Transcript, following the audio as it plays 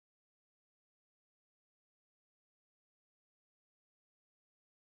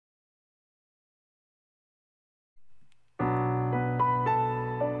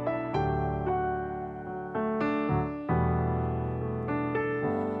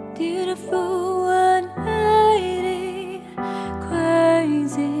beautiful 180,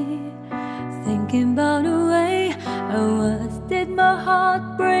 crazy, thinking about the way I was. Did my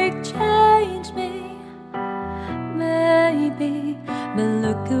heartbreak change me? Maybe, but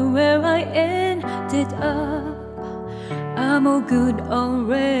look at where I ended up. I'm all good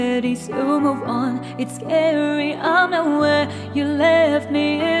already, so move on. It's scary, I'm not where you left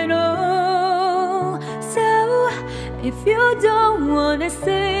me at all. So, if you don't wanna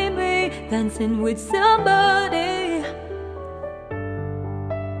see me dancing with somebody,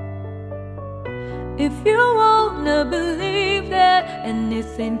 if you wanna believe that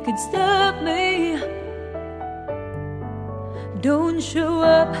anything could stop me, don't show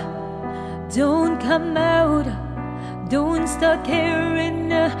up, don't come out, don't start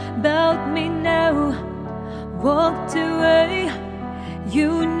caring about me now. Walked away,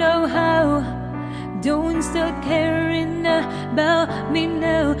 you know how. Don't start caring about me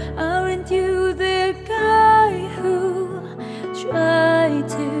now. Aren't you the guy who tried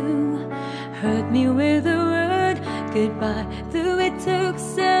to hurt me with a word goodbye? Though it took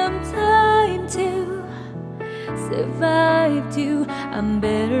some time to survive too, I'm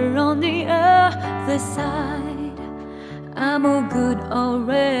better on the other side. I'm all good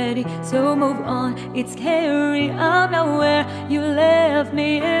already, so move on. It's scary, I'm not where you left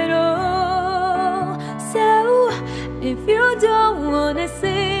me at all. So, if you don't wanna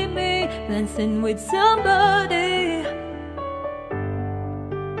see me dancing with somebody,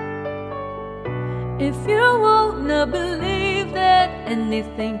 if you wanna believe that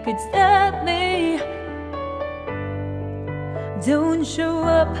anything could stop me, don't show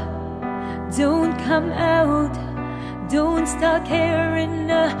up, don't come out, don't start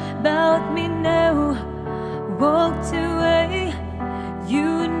caring about me now. Walked away,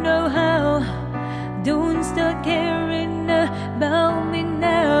 you know how. Don't start caring about me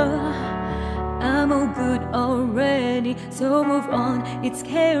now. I'm all good already, so move on. It's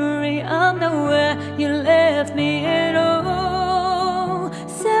scary, I'm not where you left me at all.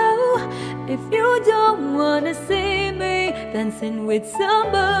 So, if you don't wanna see me dancing with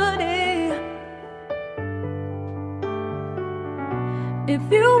somebody, if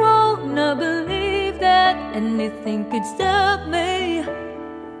you wanna believe that anything could stop me.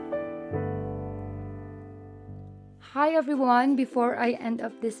 Hi everyone, before I end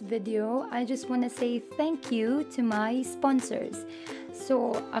up this video, I just want to say thank you to my sponsors.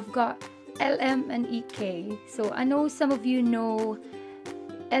 So I've got LM and EK. So I know some of you know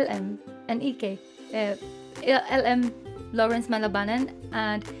LM and EK. LM Lawrence Malabanan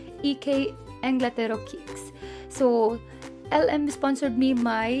and EK Englatero Kicks. So LM sponsored me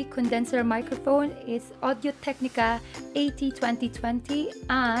my condenser microphone. It's Audio Technica 80-2020,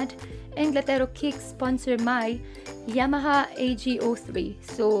 and Englatero Kicks sponsor my Yamaha AG03.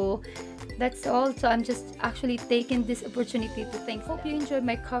 So that's all. So I'm just actually taking this opportunity to thank. Hope you enjoyed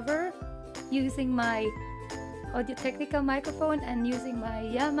my cover using my Audio Technica microphone and using my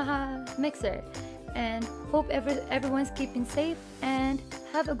Yamaha mixer. And hope everyone's keeping safe, and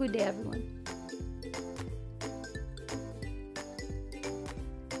have a good day everyone.